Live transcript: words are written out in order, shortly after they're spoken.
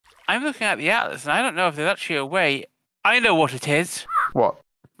I'm looking at the atlas, and I don't know if there's actually a way. I know what it is. What?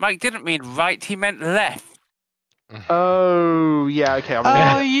 Mike didn't mean right; he meant left. Oh, yeah, okay.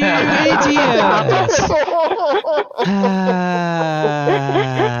 Oh, you idiot!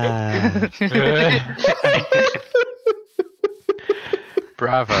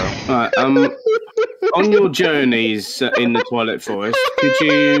 Bravo. Right, on your journeys in the Twilight Forest, could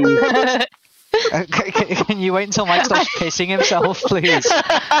you... Can you wait until Mike stops pissing himself, please?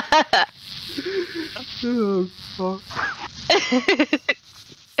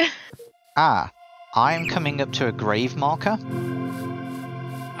 I'm coming up to a grave marker.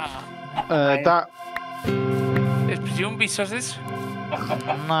 That... It's presumably Suzz's?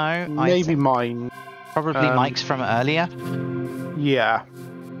 No, Maybe mine. Probably Mike's from earlier. Yeah.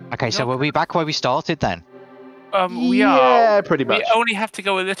 Okay, so were we back where we started then? We are. Yeah, pretty much. We only have to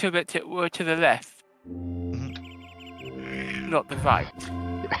go a little bit to the left. Not the right.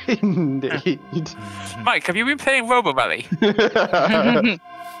 Indeed. Mike, have you been playing Robo Rally? There's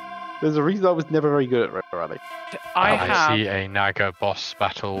a reason I was never very good at Robo Rally. I see a Naga boss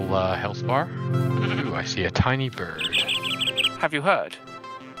battle health bar. Ooh, I see a tiny bird. Have you heard?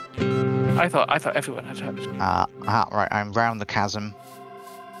 I thought everyone had heard. Right, I'm round the chasm.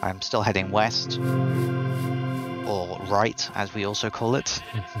 I'm still heading west. Or right, as we also call it.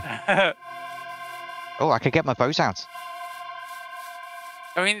 Oh, I could get my boat out.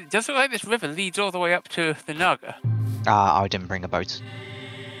 I mean, it does look like this river leads all the way up to the Naga. I didn't bring a boat.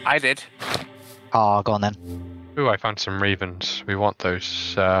 I did. Go on then. Ooh, I found some ravens. We want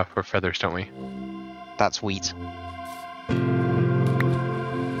those for feathers, don't we? That's wheat.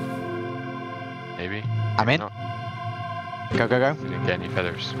 Maybe. I'm in. Not. Go, go, go. We didn't get any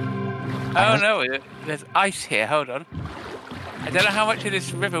feathers. Oh no, there's ice here. Hold on. I don't know how much of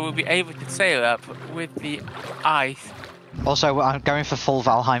this river we'll be able to sail up with the ice. Also, I'm going for full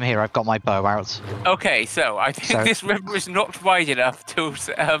Valheim here. I've got my bow out. Okay, so I think this river is not wide enough to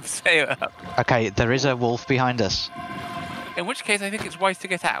sail up. Okay, there is a wolf behind us. In which case, I think it's wise to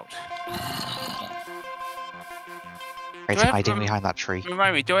get out. It's hiding behind that tree.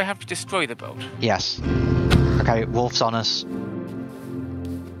 Remind me, do I have to destroy the boat? Yes. Okay, wolf's on us.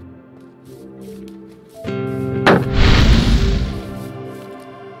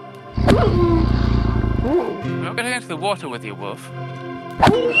 I'm not going to go into the water with you, wolf.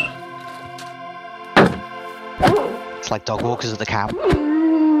 It's like dog walkers at the camp.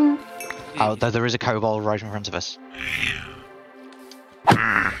 Oh, there is a kobold right in front of us.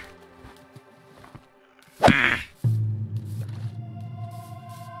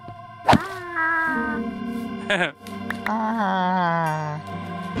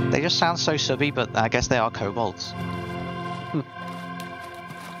 They just sound so subby, but I guess they are kobolds.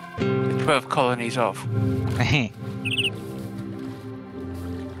 The 12 colonies of.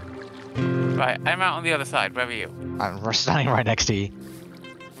 Right, I'm out on the other side. Where are you? I'm standing right next to you.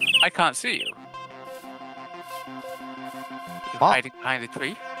 I can't see you. You're What? hiding behind the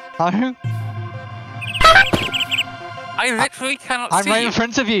tree. No, I literally cannot I'm see right you. in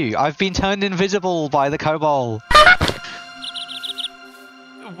front of you. I've been turned invisible by the kobold.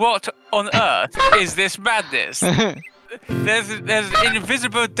 What on earth is this madness? There's an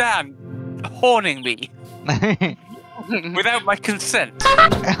invisible Dan horning me without my consent.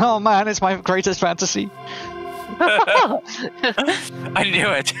 Oh man, it's my greatest fantasy. I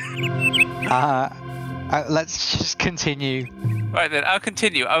knew it. Let's just continue. Right then, I'll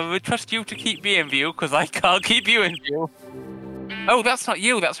continue. I will trust you to keep me in view because I can't keep you in view. Oh, that's not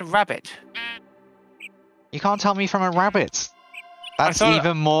you. That's a rabbit. You can't tell me from a rabbit. That's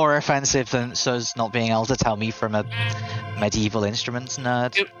even more offensive than Suz not being able to tell me from a medieval instruments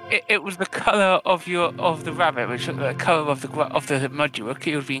nerd. It was the colour of the rabbit, which was the colour of the mud you were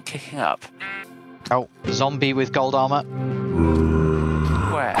been kicking up. Oh, zombie with gold armor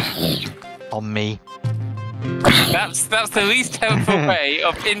Where? on me. That's the least helpful way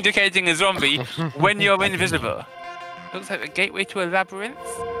of indicating a zombie when you're invisible. Looks like the gateway to a labyrinth.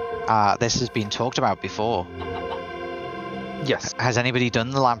 This has been talked about before. Yes. Has anybody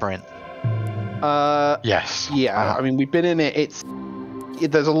done the labyrinth? Yes. Yeah, I mean, we've been in it.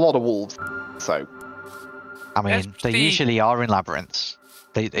 There's a lot of wolves, so... I mean, they usually are in labyrinths.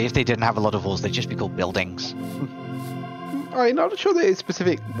 If they didn't have a lot of walls, they'd just be called buildings. I'm not sure that it's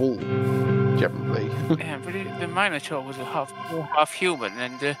specific wolf, generally. Yeah, but the Minotaur was a half human,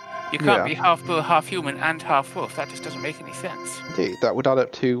 and you can't be half bull, half human, and half wolf. That just doesn't make any sense. Indeed, that would add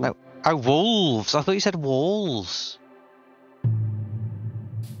up to... Oh, wolves! I thought you said walls.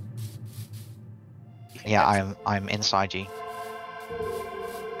 Yeah, I'm inside you.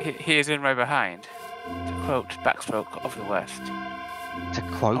 He is in right behind. To quote Backstroke of the West. To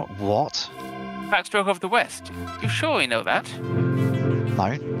quote what? Backstroke of the West. You sure you know that?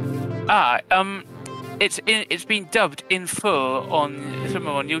 No. It's been dubbed in full on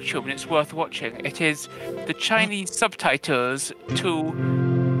somewhere on YouTube, and it's worth watching. It is the Chinese subtitles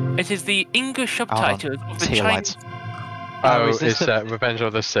to. It is the English subtitles of the Chinese. Oh, it's Revenge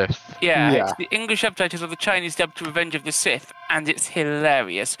of the Sith. Yeah, it's the English subtitles of the Chinese dubbed to Revenge of the Sith, and it's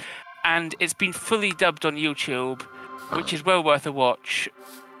hilarious. And it's been fully dubbed on YouTube, which is well worth a watch.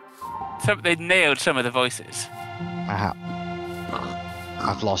 They nailed some of the voices.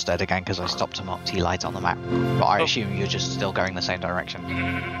 I've lost Ed again because I stopped to mark T-light on the map. But I assume you're just still going the same direction.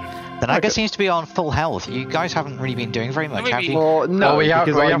 The Naga seems to be on full health. You guys haven't really been doing very much, have you? Well, no, we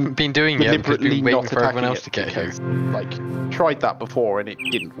because haven't been doing it because we've been waiting for everyone else to get here. Like, tried that before and it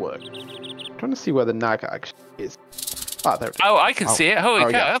didn't work. I'm trying to see where the Naga actually is. Ah, there it is. Oh, I can see it. Holy cow,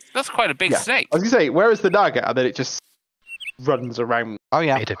 yeah. that's quite a big snake. I was going to say, where is the Naga? And then it just runs around. Oh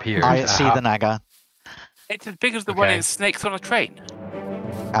yeah, it appears. I see the Naga. It's as big as the one in Snakes on a Train.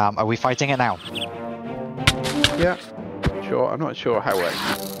 Are we fighting it now? Yeah, sure. I'm not sure how we're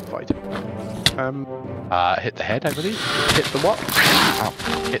fighting. Hit the head, I believe. Hit the what?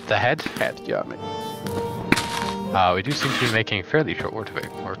 Hit the head. Head, yeah, mate. We do seem to be making fairly short work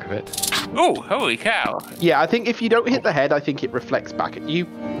of it. Oh, holy cow. Yeah, I think if you don't hit the head, I think it reflects back at you.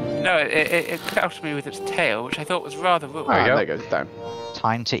 No, it crouched me with its tail, which I thought was rather rude. There it goes down.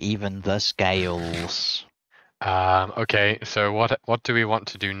 Time to even the scales. Okay, so what do we want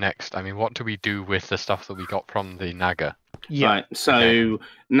to do next? I mean, what do we do with the stuff that we got from the Naga? Yeah. Right, so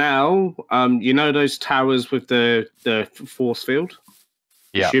now, you know those towers with the force field?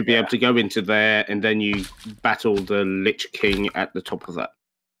 Yeah. You should be able to go into there, and then you battle the Lich King at the top of that.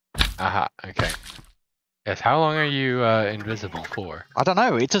 Aha, okay. Yes, how long are you invisible for? I don't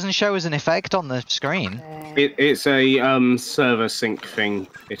know. It doesn't show as an effect on the screen. It's a server sync thing.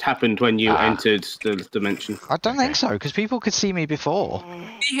 It happened when you entered the dimension. I don't think so, because people could see me before.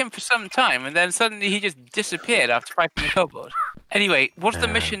 See him for some time, and then suddenly he just disappeared after fighting the kobold. Anyway, what's the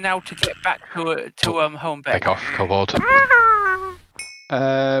mission now to get back to home base? Back off, kobold.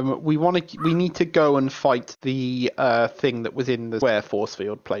 We need to go and fight the thing that was in the square force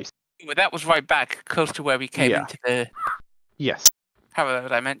field place. Well, that was right back close to where we came into the parallel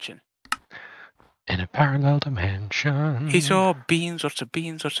dimension. In a parallel dimension. He saw beans, lots of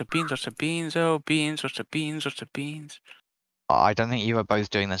beans, lots of beans, lots of beans, oh beans, lots of beans, lots of beans. I don't think you were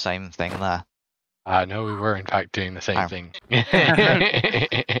both doing the same thing there. No, we were in fact doing the same thing.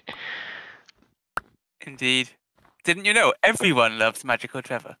 Indeed. Didn't you know everyone loves Magical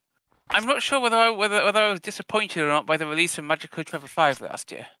Trevor? I'm not sure whether I was disappointed or not by the release of Magical Trevor 5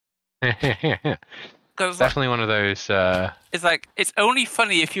 last year. Definitely one of those. It's only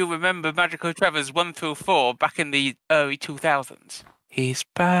funny if you remember Magical Trevor's 1 through 4 back in the early 2000s. He's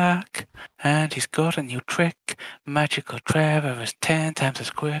back and he's got a new trick. Magical Trevor is 10 times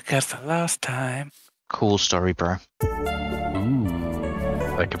as quick as the last time. Cool story, bro.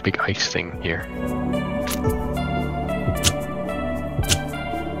 Ooh, like a big ice thing here.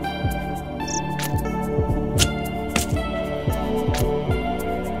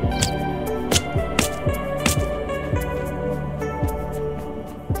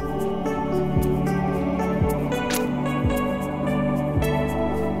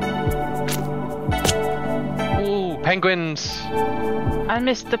 Penguins! I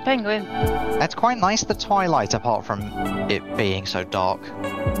missed the penguin. It's quite nice, the twilight, apart from it being so dark.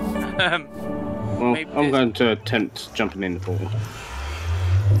 Well, I'm going to attempt jumping in the portal.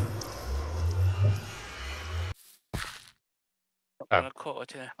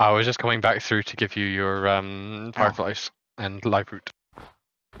 I was just coming back through to give you your fireflies and live root.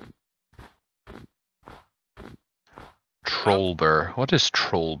 Trollbear. What is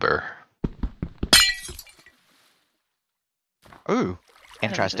Trollbear? Ooh,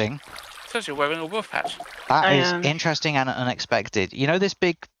 interesting. Says you're wearing a wolf hat. That is interesting and unexpected. You know the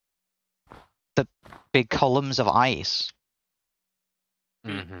big columns of ice?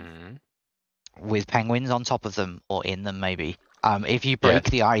 Mm-hmm. With penguins on top of them, or in them maybe. If you break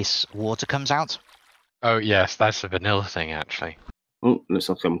the ice, water comes out. Oh yes, that's a vanilla thing actually. Oh, looks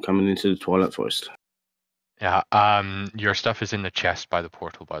like I'm coming into the Twilight Forest. Yeah, your stuff is in the chest by the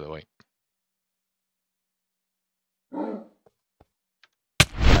portal, by the way.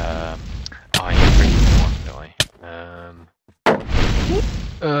 I need to bring one, don't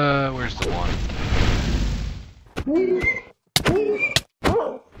I? Where's the one?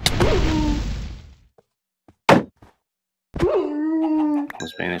 I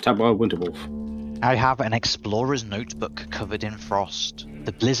was being attacked by a winter wolf. I have an explorer's notebook covered in frost.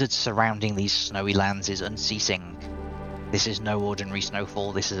 The blizzard surrounding these snowy lands is unceasing. This is no ordinary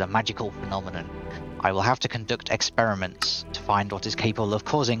snowfall, this is a magical phenomenon. I will have to conduct experiments to find what is capable of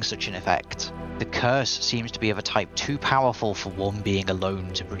causing such an effect. The curse seems to be of a type too powerful for one being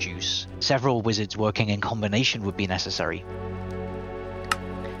alone to produce. Several wizards working in combination would be necessary.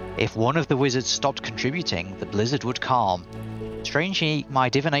 If one of the wizards stopped contributing, the blizzard would calm. Strangely, my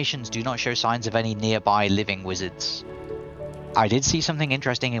divinations do not show signs of any nearby living wizards. I did see something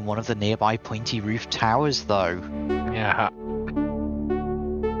interesting in one of the nearby pointy roof towers, though. Yeah.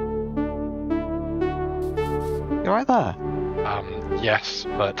 You're right there. Yes,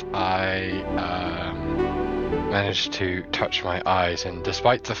 but I managed to touch my eyes, and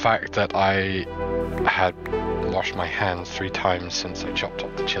despite the fact that I had washed my hands 3 times since I chopped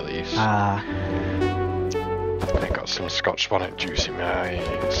up the chilies, I got some Scotch bonnet juice in my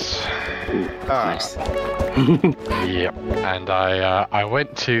eyes. Nice. Yep. And I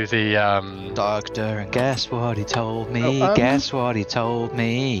went to the Doctor, and guess what he told me? Guess what he told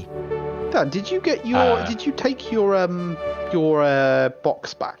me? Dan, did you get your? Did you take your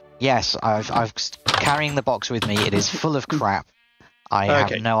box back? Yes, I've carrying the box with me. It is full of crap. I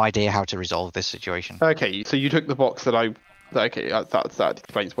have no idea how to resolve this situation. Okay, so you took the box that I. Okay, that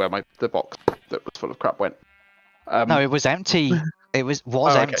explains where the box that was full of crap went. No, it was empty. It was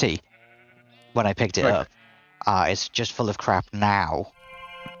empty when I picked it up. It's just full of crap now.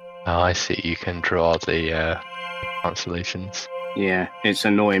 Oh, I see. You can draw the constellations. Yeah, it's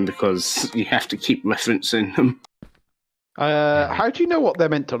annoying because you have to keep referencing them. How do you know what they're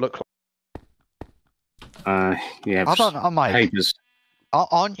meant to look like? Yeah. Hold on, Mike. Papers.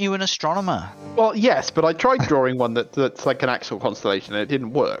 Aren't you an astronomer? Well, yes, but I tried drawing one that's like an actual constellation and it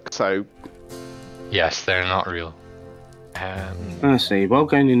didn't work, so... Yes, they're not real. I see. While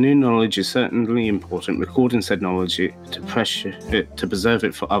gaining new knowledge is certainly important, recording said knowledge to preserve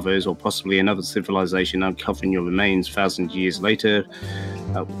it for others or possibly another civilization uncovering your remains 1,000 years later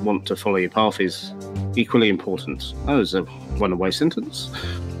want to follow your path is equally important. That was a runaway sentence.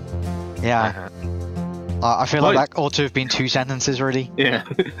 Yeah. I feel like that ought to have been 2 sentences, really. Yeah.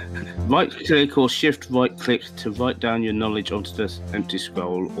 Right-click or shift-right-click to write down your knowledge onto this empty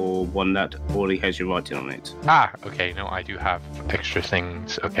scroll or one that already has your writing on it. Ah, okay. No, I do have extra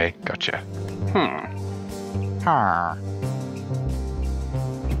things. Okay, gotcha.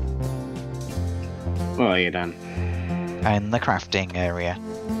 Where are you, Dan? In the crafting area.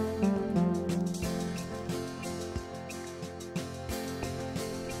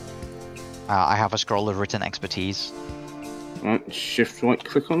 I have a scroll of written expertise. Right, shift right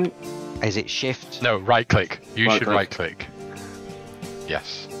click on it. Is it shift? No, right click. You should Right right click.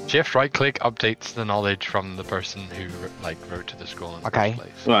 Yes. Shift right click updates the knowledge from the person who wrote to the scroll in the first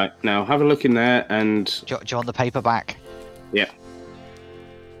place. Right, now have a look in there and... Do you want the paper back? Yeah.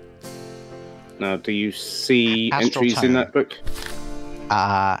 Now, do you see Astral entries in that book?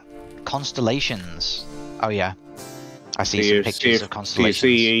 Constellations. Oh yeah. I see some pictures of constellations. Do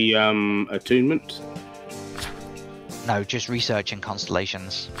you see attunement? No, just researching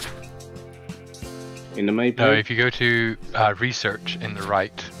constellations. In the main No, if you go to research in the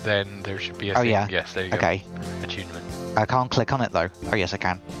right, then there should be a thing. Yeah. Yes, there you go. Attunement. I can't click on it though. Oh yes, I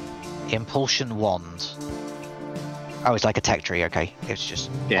can. Impulsion wand. Oh, it's like a tech tree. Okay, it's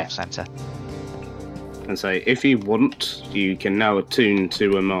just off center. And so, if you want, you can now attune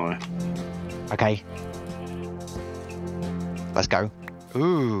to Amara. Okay. Let's go.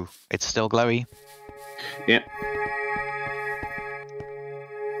 Ooh, it's still glowy. Yeah.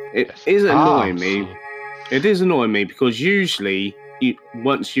 It is annoying me. It is annoying me because usually,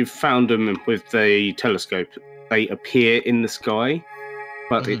 once you've found them with the telescope, they appear in the sky,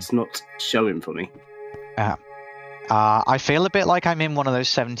 but it's not showing for me. I feel a bit like I'm in one of those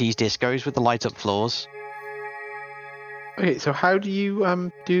 70s discos with the light up floors. Okay, so how do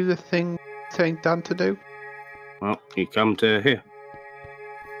you do the thing saying Dan to do? Well, you come to here.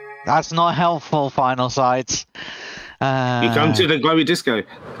 That's not helpful, Finalsight. You come to the glowy disco.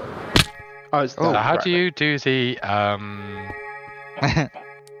 So how do you do the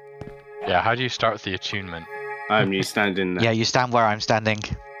yeah, how do you start the attunement? You stand in there. Yeah, you stand where I'm standing.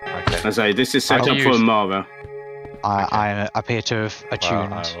 Okay. I say this is set up for Amara. I appear to have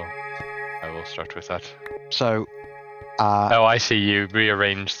attuned. I will start with that. So oh, I see. You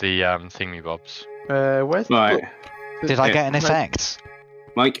rearrange the thingy bobs. Where's the Right. book? Did I get an effect?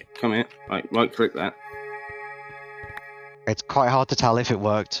 Mike, come here. Right click that. It's quite hard to tell if it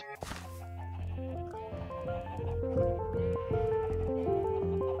worked.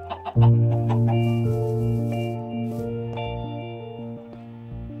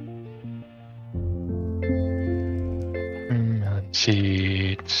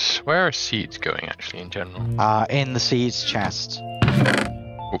 Seeds. Where are are seeds going actually in general? In the seeds chest.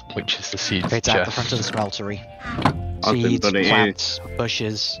 Which is the seeds It's chest? at the front of the smeltery. I can Seeds, put it plants,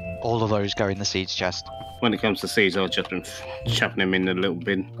 bushes, all of those go in the seeds chest. When it comes to seeds, I'll just been chucking them in a little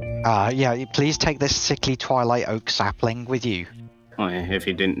bin. Yeah, please take this sickly Twilight Oak sapling with you. Oh, yeah, if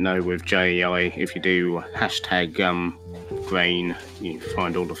you didn't know, with JEI, if you do hashtag grain, you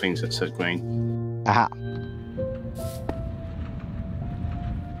find all the things that says grain. Aha.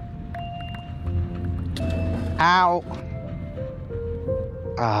 Ow!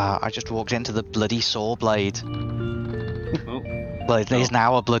 I just walked into the bloody saw blade. Oh. Well, it is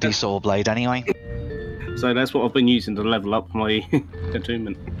now a bloody saw blade anyway. So that's what I've been using to level up my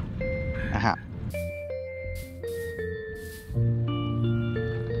attunement. Aha.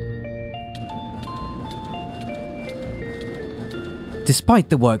 Despite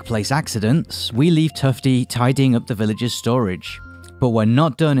the workplace accidents, we leave Tufty tidying up the village's storage. But we're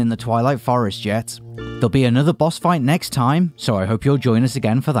not done in the Twilight Forest yet. There'll be another boss fight next time, so I hope you'll join us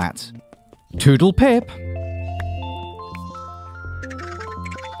again for that. Toodle pip!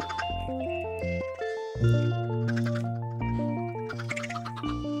 Thank you.